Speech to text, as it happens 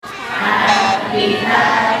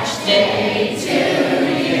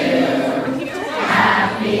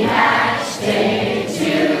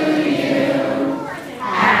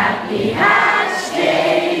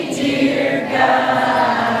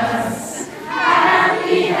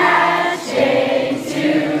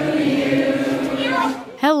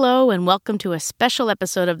and welcome to a special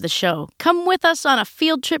episode of the show. Come with us on a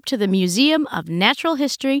field trip to the Museum of Natural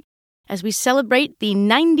History as we celebrate the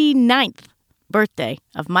 99th birthday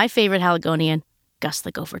of my favorite Haligonian, Gus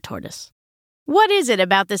the Gopher Tortoise. What is it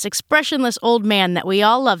about this expressionless old man that we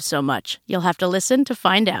all love so much? You'll have to listen to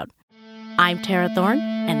find out. I'm Tara Thorne,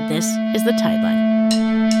 and this is The Tideline.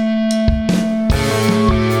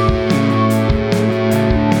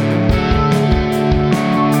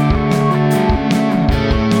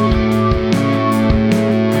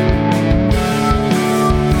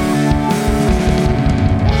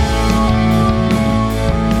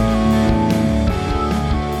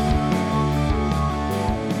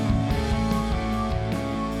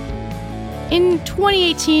 In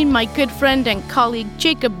 2018, my good friend and colleague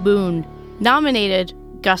Jacob Boone nominated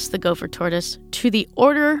Gus the Gopher Tortoise to the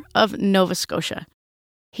Order of Nova Scotia.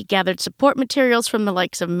 He gathered support materials from the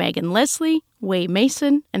likes of Megan Leslie, Way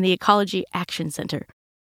Mason, and the Ecology Action Center.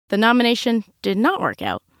 The nomination did not work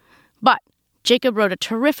out, but Jacob wrote a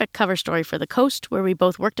terrific cover story for The Coast, where we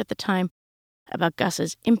both worked at the time, about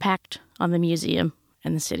Gus's impact on the museum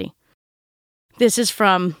and the city. This is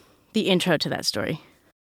from the intro to that story.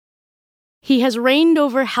 He has reigned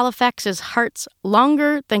over Halifax's hearts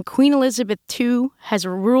longer than Queen Elizabeth II has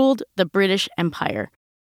ruled the British Empire.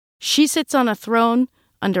 She sits on a throne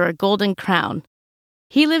under a golden crown.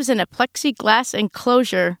 He lives in a plexiglass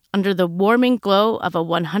enclosure under the warming glow of a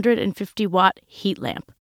 150-watt heat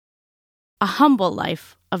lamp. A humble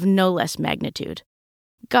life of no less magnitude.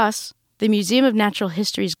 Gus, the Museum of Natural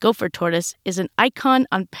History's gopher tortoise, is an icon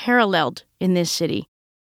unparalleled in this city.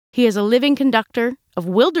 He is a living conductor of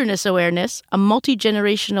wilderness awareness, a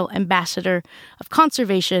multi-generational ambassador of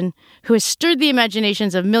conservation who has stirred the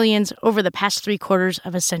imaginations of millions over the past 3/4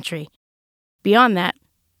 of a century. Beyond that,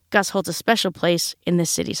 Gus holds a special place in this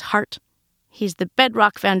city's heart. He's the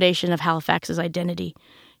bedrock foundation of Halifax's identity.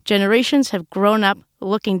 Generations have grown up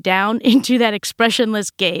looking down into that expressionless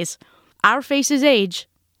gaze. Our faces age,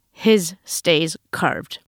 his stays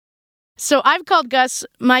carved. So I've called Gus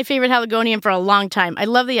my favorite Haligonian for a long time. I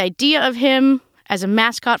love the idea of him as a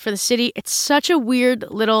mascot for the city. It's such a weird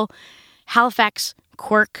little Halifax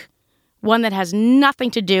quirk, one that has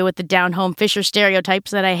nothing to do with the down-home Fisher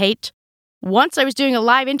stereotypes that I hate. Once I was doing a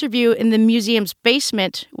live interview in the museum's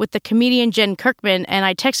basement with the comedian Jen Kirkman, and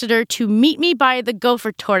I texted her to meet me by the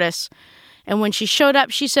gopher tortoise. And when she showed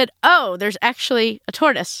up, she said, "Oh, there's actually a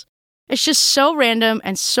tortoise." It's just so random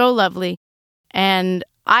and so lovely. And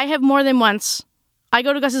I have more than once, I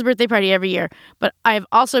go to Gus's birthday party every year, but I have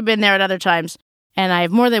also been there at other times. And I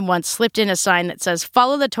have more than once slipped in a sign that says,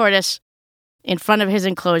 "Follow the tortoise," in front of his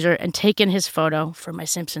enclosure and taken his photo for my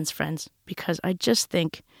Simpsons friends, because I just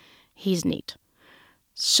think he's neat.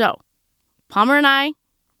 So, Palmer and I,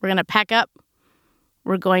 we're going to pack up,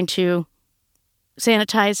 we're going to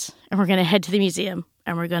sanitize, and we're going to head to the museum,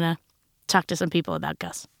 and we're going to talk to some people about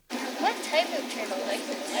Gus. What type of turtle like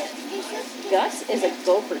this? Gus is a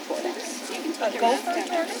gopher tortoise. A gopher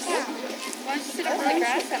tortoise? Yeah. Why don't you sit on the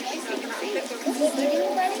grass at least so you can see?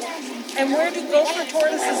 And where do gopher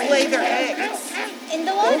tortoises lay their eggs? In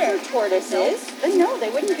the water. Gopher tortoises, no, they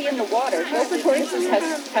wouldn't be in the water. Gopher tortoises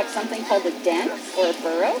have something called a den or a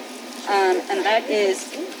burrow, and that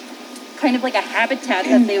is kind of like a habitat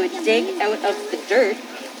that they would dig out of the dirt,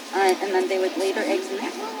 and then they would lay their eggs in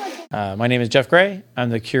there. My name is Jeff Gray. I'm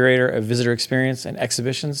the curator of visitor experience and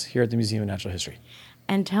exhibitions here at the Museum of Natural History.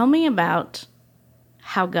 And tell me about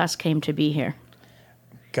how Gus came to be here.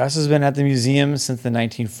 Gus has been at the museum since the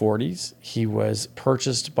 1940s. He was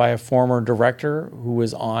purchased by a former director who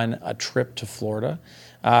was on a trip to Florida.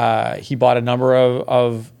 He bought a number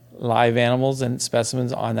of live animals and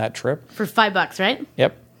specimens on that trip. For $5, right?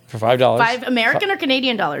 Yep, for $5. $5 American or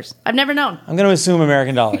Canadian dollars? I've never known. I'm going to assume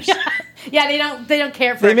American dollars. Yeah, they don't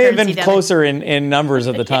care for They may have been currency closer in numbers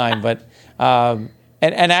at the time, but and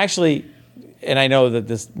actually, and I know that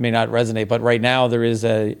this may not resonate, but right now there is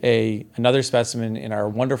another specimen in our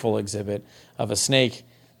wonderful exhibit of a snake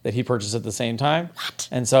that he purchased at the same time. What?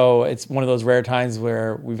 And so it's one of those rare times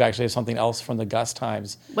where we've actually have something else from the Gus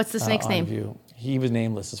times. What's the snake's name? View. He was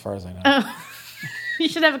nameless as far as I know. Oh. You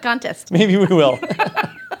should have a contest. Maybe we will.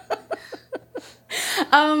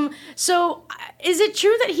 So is it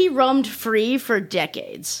true that he roamed free for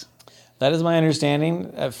decades? That is my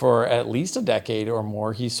understanding. For at least a decade or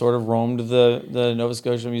more, he sort of roamed the Nova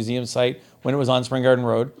Scotia Museum site when it was on Spring Garden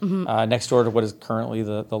Road, next door to what is currently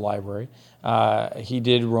the library. He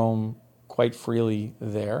did roam quite freely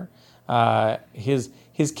there.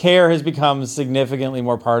 His care has become significantly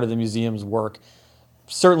more part of the museum's work,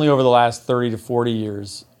 certainly over the last 30 to 40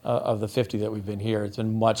 years of the 50 that we've been here. It's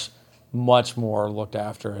been much more looked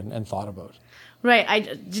after and thought about.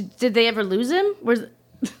 Right. Did they ever lose him?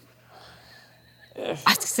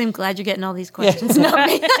 I'm glad you're getting all these questions. Not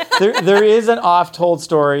me. There is an oft-told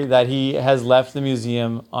story that he has left the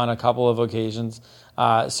museum on a couple of occasions.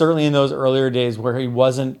 Certainly in those earlier days where he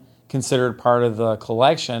wasn't considered part of the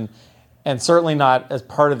collection, and certainly not as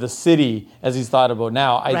part of the city as he's thought about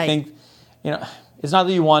now. I think, it's not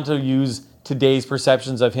that you want to use today's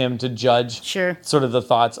perceptions of him to judge sort of the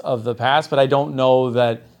thoughts of the past, but I don't know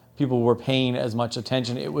that people were paying as much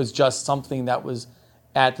attention. It was just something that was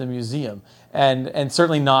at the museum, and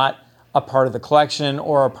certainly not a part of the collection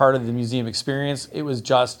or a part of the museum experience. It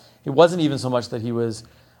wasn't even so much that he was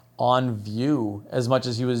on view as much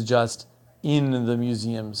as he was just in the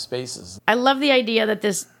museum spaces. I love the idea that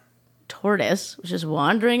this tortoise was just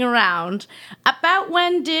wandering around. About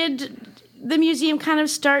when did the museum kind of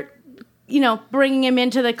start, bringing him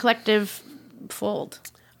into the collective fold?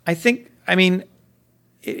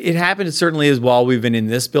 It happened certainly as while we've been in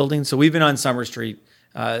this building. So we've been on Summer Street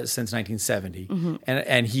since 1970,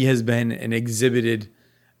 and he has been an exhibited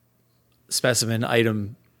specimen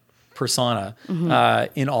item persona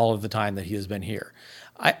in all of the time that he has been here.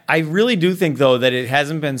 I really do think, though, that it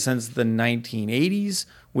hasn't been since the 1980s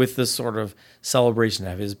with the sort of celebration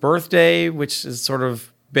of his birthday, which has sort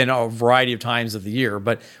of been a variety of times of the year,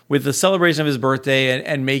 but with the celebration of his birthday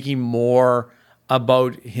and making more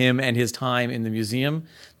about him and his time in the museum,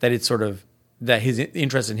 that it's sort of that his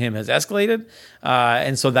interest in him has escalated.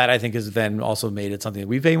 And so that I think has then also made it something that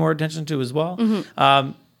we pay more attention to as well.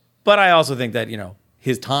 But I also think that,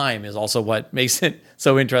 his time is also what makes it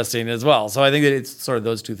so interesting as well. So I think that it's sort of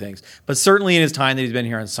those two things. But certainly in his time that he's been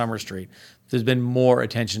here on Summer Street, there's been more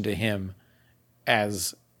attention to him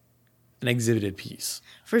as an exhibited piece.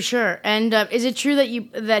 For sure. And is it true that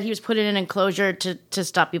he was put in an enclosure to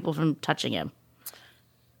stop people from touching him?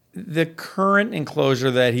 The current enclosure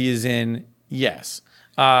that he is in, yes.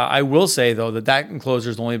 I will say, though, that enclosure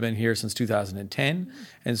has only been here since 2010.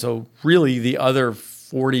 And so really the other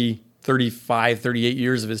 35, 38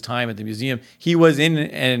 years of his time at the museum, he was in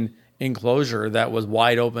an enclosure that was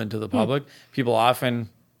wide open to the public. People often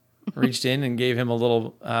reached in and gave him a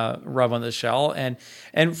little rub on the shell. And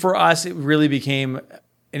for us, it really became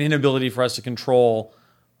an inability for us to control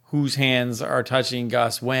whose hands are touching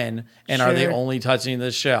Gus when, and are they only touching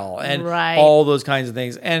the shell, and all those kinds of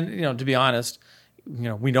things. And, to be honest,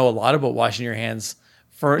 we know a lot about washing your hands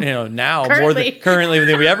for, now more than currently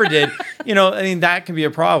than we ever did. That can be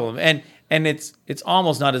a problem. And it's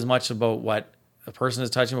almost not as much about what the person is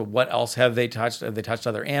touching, but what else have they touched? Have they touched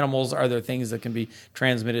other animals? Are there things that can be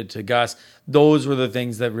transmitted to Gus? Those were the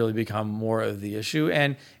things that really become more of the issue.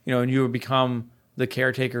 And, and you become the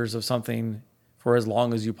caretakers of something for as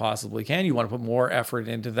long as you possibly can. You want to put more effort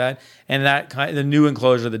into that. And the new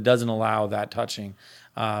enclosure that doesn't allow that touching,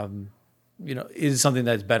 is something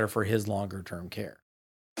that's better for his longer term care.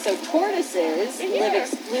 So tortoises live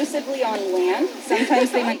exclusively on land.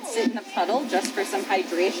 Sometimes they might sit in a puddle just for some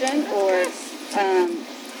hydration or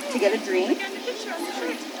to get a drink.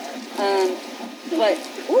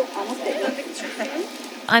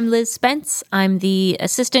 I'm Liz Spence. I'm the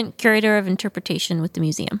Assistant Curator of Interpretation with the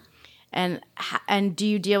museum. And do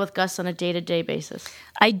you deal with Gus on a day-to-day basis?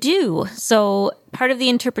 I do. So part of the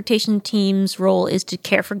interpretation team's role is to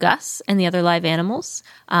care for Gus and the other live animals.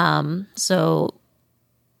 So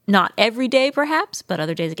not every day, perhaps, but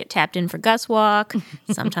other days I get tapped in for Gus Walk.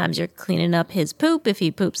 Sometimes you're cleaning up his poop if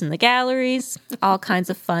he poops in the galleries. All kinds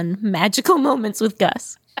of fun, magical moments with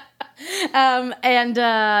Gus. How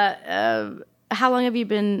long have you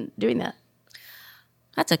been doing that?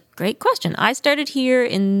 That's a great question. I started here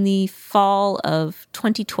in the fall of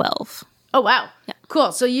 2012. Oh, wow. Yeah.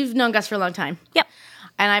 Cool. So you've known Gus for a long time. Yep.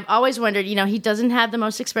 And I've always wondered, he doesn't have the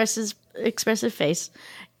most expressive face.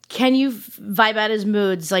 Can you vibe out his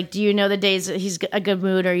moods? Like, do you know the days that he's a good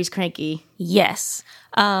mood or he's cranky? Yes.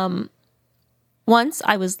 Once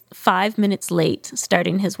I was 5 minutes late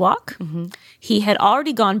starting his walk. Mm-hmm. He had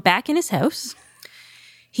already gone back in his house.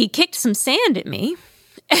 He kicked some sand at me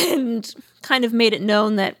and kind of made it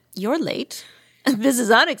known that you're late. This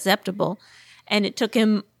is unacceptable. And it took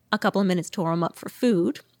him a couple of minutes to warm up for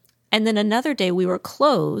food. And then another day we were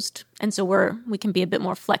closed. And so we can be a bit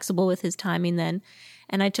more flexible with his timing then.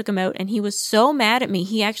 And I took him out and he was so mad at me.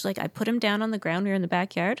 He actually, I put him down on the ground. We were in the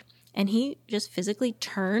backyard. And he just physically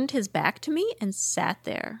turned his back to me and sat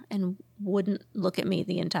there and wouldn't look at me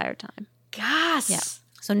the entire time. Gus. Yeah.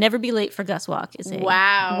 So never be late for Gus Walk is a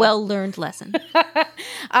wow. well-learned lesson.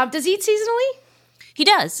 Does he eat seasonally? He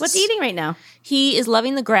does. What's he eating right now? He is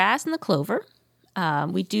loving the grass and the clover.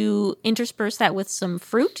 We do intersperse that with some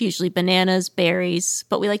fruit, usually bananas, berries,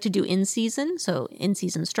 but we like to do in season. So in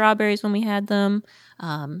season strawberries when we had them.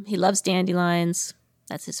 He loves dandelions.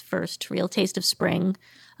 That's his first real taste of spring.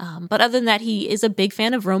 But other than that, he is a big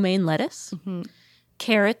fan of romaine lettuce,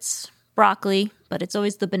 carrots, broccoli, but it's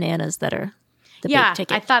always the bananas that are the big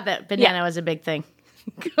ticket. I thought that banana was a big thing.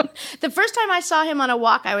 The first time I saw him on a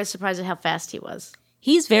walk, I was surprised at how fast he was.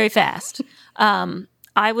 He's very fast.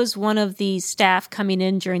 I was one of the staff coming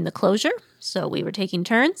in during the closure, so we were taking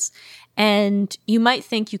turns. And you might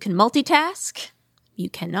think you can multitask. You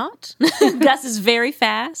cannot. Gus is very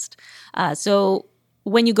fast. So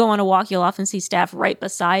when you go on a walk, you'll often see staff right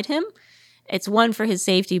beside him. It's one, for his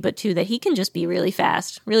safety, but two, that he can just be really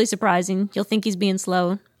fast, really surprising. You'll think he's being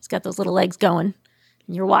slow. He's got those little legs going,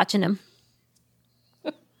 and you're watching him.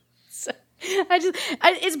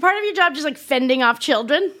 Is part of your job just like fending off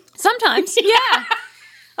children? Sometimes, yeah.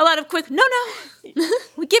 A lot of quick, no.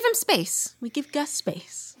 We give him space. We give Gus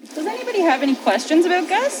space. Does anybody have any questions about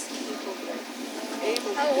Gus?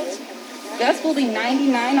 How old? Gus will be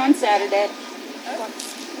 99 on Saturday.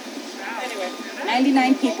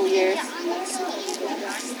 99 people years.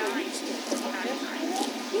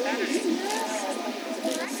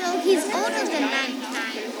 So he's older than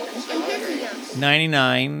 99 in his years.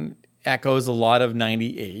 99 echoes a lot of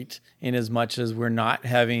 98 in as much as we're not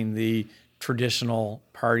having the traditional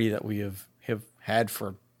party that we have had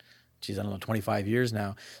for, 25 years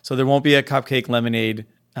now. So there won't be a cupcake lemonade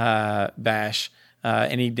bash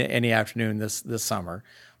any afternoon this summer.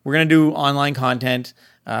 We're going to do online content,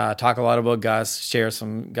 talk a lot about Gus, share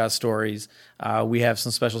some Gus stories. We have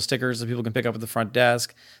some special stickers that people can pick up at the front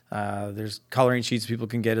desk. There's coloring sheets people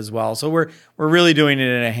can get as well. So we're really doing it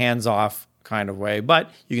in a hands-off kind of way, but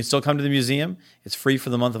you can still come to the museum. It's free for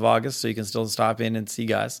the month of August, so you can still stop in and see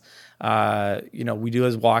Gus. We do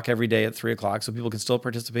his walk every day at 3:00, so people can still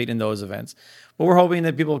participate in those events. But we're hoping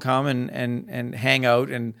that people come and hang out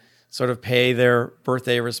and sort of pay their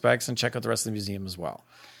birthday respects and check out the rest of the museum as well.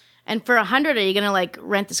 And for 100, are you going to like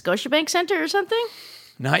rent the Scotiabank Center or something?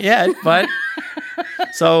 Not yet, but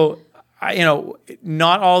so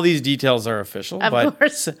not all these details are official. Of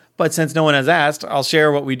course. But since no one has asked, I'll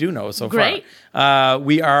share what we do know so Great. far.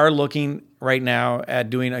 We are looking right now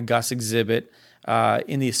at doing a Gus exhibit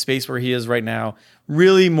in the space where he is right now.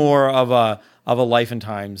 Really more of a life and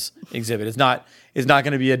times exhibit. It's not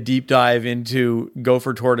going to be a deep dive into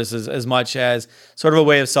gopher tortoises as much as sort of a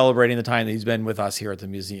way of celebrating the time that he's been with us here at the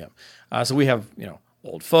museum. So we have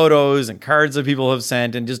old photos and cards that people have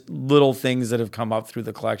sent and just little things that have come up through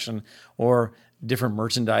the collection or different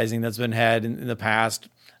merchandising that's been had in the past,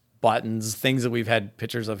 buttons, things that we've had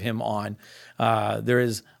pictures of him on. There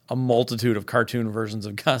is a multitude of cartoon versions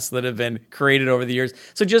of Gus that have been created over the years.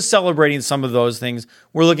 So just celebrating some of those things.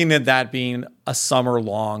 We're looking at that being a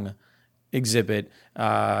summer-long exhibit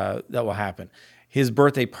that will happen. His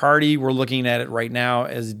birthday party, we're looking at it right now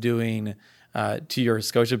as doing, to your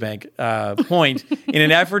Scotiabank point, in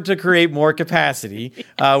an effort to create more capacity,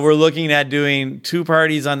 we're looking at doing 2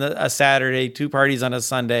 parties on a Saturday, 2 parties on a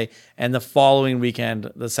Sunday, and the following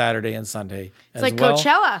weekend, the Saturday and Sunday It's like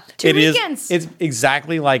Coachella, 2 weekends. It's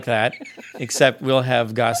exactly like that, except we'll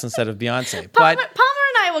have Gus instead of Beyonce. Palmer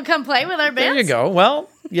and I will come play with our bands. There you go. Well,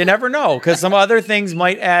 you never know, because some other things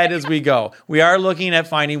might add as we go. We are looking at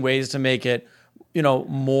finding ways to make it,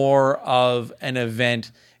 more of an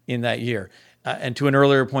event in that year. And to an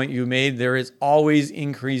earlier point you made, there is always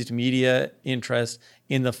increased media interest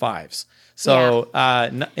in the fives. So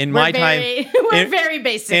we're very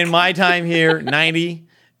basic. In my time here, 90,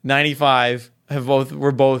 95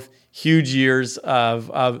 were both huge years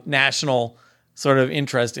of national sort of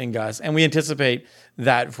interest in Gus. And we anticipate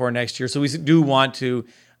that for next year. So we do want to,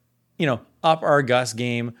 up our Gus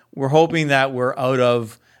game. We're hoping that we're out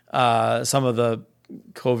of some of the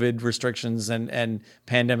COVID restrictions and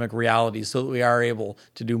pandemic realities so that we are able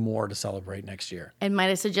to do more to celebrate next year. And might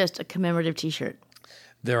I suggest a commemorative T-shirt?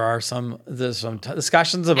 There's some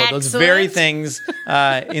discussions about those very things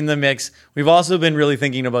in the mix. We've also been really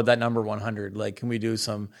thinking about that number 100. Like, can we do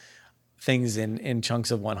some things in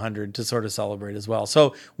chunks of 100 to sort of celebrate as well?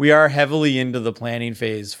 So we are heavily into the planning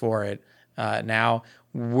phase for it now.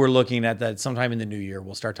 We're looking at that sometime in the new year.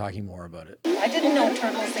 We'll start talking more about it. I didn't know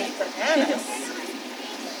turtles ate bananas.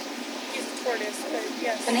 Tortoise, but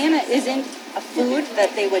yes. Banana isn't a food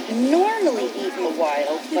that they would normally eat in the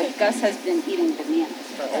wild, but Gus has been eating bananas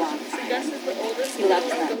for a long time. Gus is the oldest He loves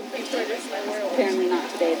them. tortoise in the world. Apparently not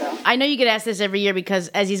today, though. I know you get asked this every year because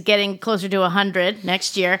as he's getting closer to 100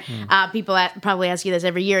 next year, people probably ask you this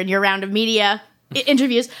every year in your round of media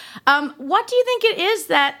interviews. What do you think it is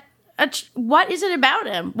that what is it about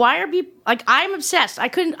him? Why are people like? I'm obsessed. I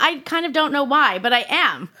kind of don't know why, but I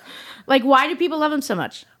am. Like, why do people love him so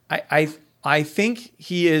much? I think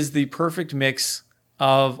he is the perfect mix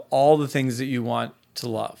of all the things that you want to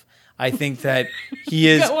love. I think that he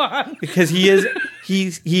is Go on. because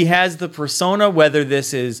he has the persona, whether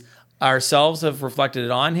this is ourselves have reflected it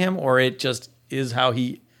on him or it just is how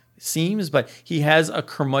he seems, but he has a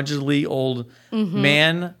curmudgeonly old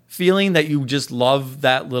man feeling that you just love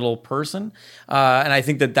that little person. And I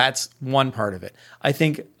think that that's one part of it. I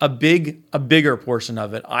think a bigger portion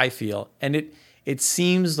of it, I feel, and it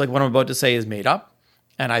seems like what I'm about to say is made up.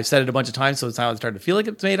 And I've said it a bunch of times, so it's now starting to feel like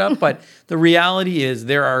it's made up. But the reality is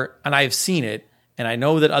and I've seen it, and I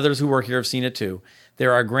know that others who work here have seen it too.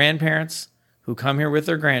 There are grandparents who come here with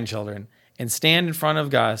their grandchildren and stand in front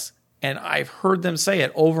of Gus, and I've heard them say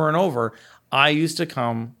it over and over. I used to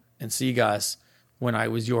come and see Gus when I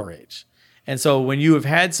was your age. And so when you have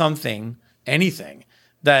had anything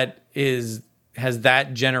that has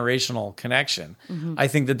that generational connection, I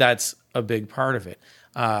think that that's a big part of it.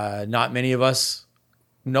 Not many of us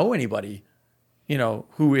know anybody,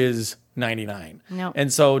 who is 99. No.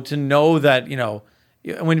 And so to know that,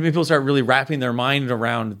 when people start really wrapping their mind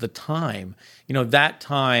around the time, that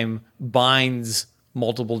time binds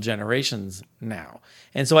multiple generations now.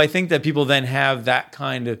 And so I think that people then have that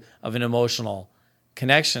kind of an emotional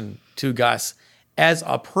connection to Gus as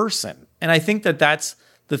a person. And I think that that's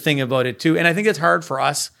the thing about it too. And I think it's hard for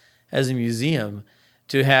us as a museum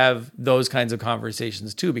to have those kinds of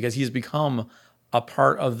conversations too, because he's become a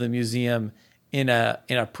part of the museum in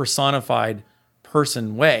a personified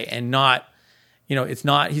person way, and not, he's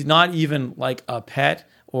not even like a pet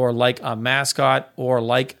or like a mascot or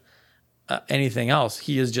like anything else.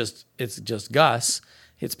 It's just Gus.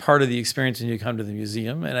 It's part of the experience when you come to the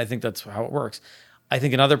museum, and I think that's how it works. I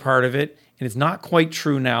think another part of it, and it's not quite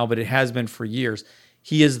true now, but it has been for years,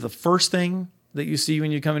 he is the first thing that you see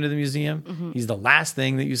when you come into the museum. He's the last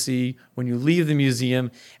thing that you see when you leave the museum.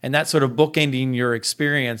 And that's sort of bookending your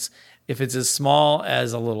experience. If it's as small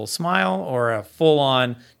as a little smile or a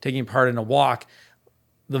full-on taking part in a walk,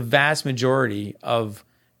 the vast majority of,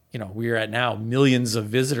 we are at now millions of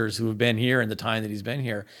visitors who have been here in the time that he's been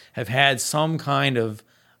here have had some kind of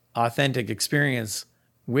authentic experience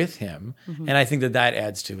with him. And I think that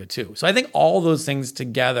adds to it too. So I think all those things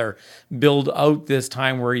together build out this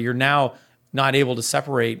time where you're now not able to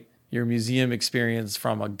separate your museum experience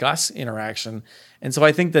from a Gus interaction. And so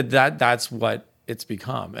I think that's what it's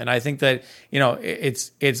become. And I think that,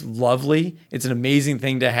 it's lovely. It's an amazing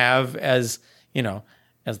thing to have as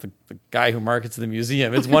the guy who markets the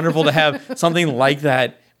museum. It's wonderful to have something like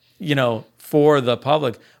that, for the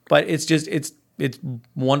public. But it's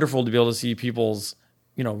wonderful to be able to see people's,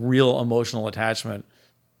 real emotional attachment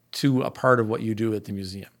to a part of what you do at the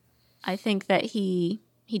museum. I think that he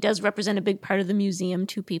does represent a big part of the museum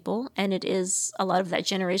to people, and it is a lot of that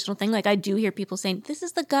generational thing. Like, I do hear people saying, this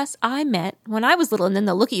is the Gus I met when I was little, and then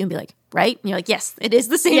they'll look at you and be like, right? And you're like, yes, it is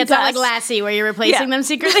the same Gus. It's not like Lassie where you're replacing them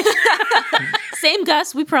secretly. Same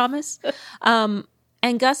Gus, we promise. And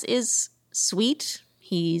Gus is sweet.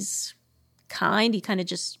 He's kind. He kind of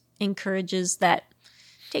just encourages that,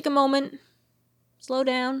 take a moment, slow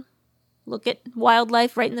down, look at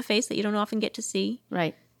wildlife right in the face that you don't often get to see.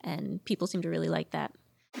 Right. And people seem to really like that.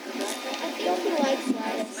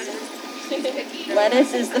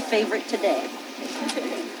 Lettuce is the favorite today.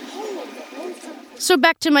 So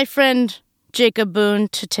back to my friend Jacob Boone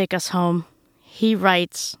to take us home. He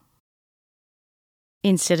writes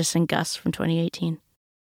in Citizen Gus from 2018.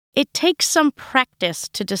 It takes some practice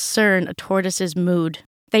to discern a tortoise's mood.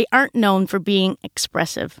 They aren't known for being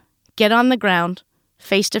expressive. Get on the ground,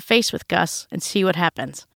 face to face with Gus, and see what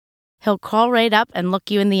happens. He'll crawl right up and look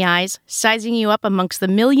you in the eyes, sizing you up amongst the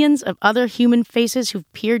millions of other human faces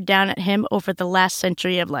who've peered down at him over the last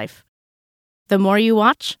century of life. The more you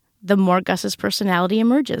watch, the more Gus's personality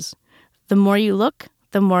emerges. The more you look,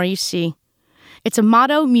 the more you see. It's a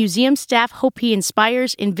motto museum staff hope he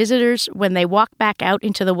inspires in visitors when they walk back out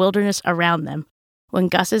into the wilderness around them, when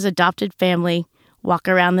Gus's adopted family walk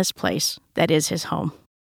around this place that is his home.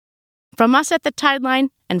 From us at the Tideline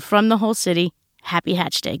and from the whole city, happy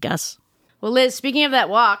Hatch Day, Gus. Well, Liz, speaking of that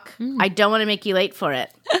walk, I don't want to make you late for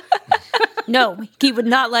it. No, he would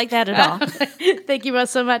not like that at all. Thank you both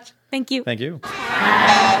so much. Thank you. Thank you.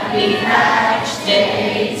 Happy Hatch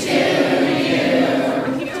Day to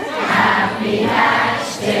you. Happy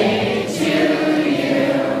Hatch Day to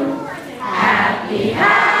you. Happy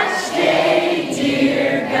Hatch Day,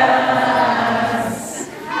 dear Gus.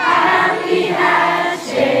 Happy Hatch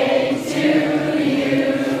Day to you.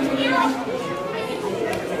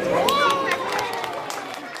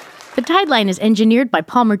 The Tideline is engineered by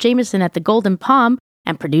Palmer Jameson at the Golden Palm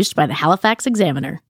and produced by the Halifax Examiner.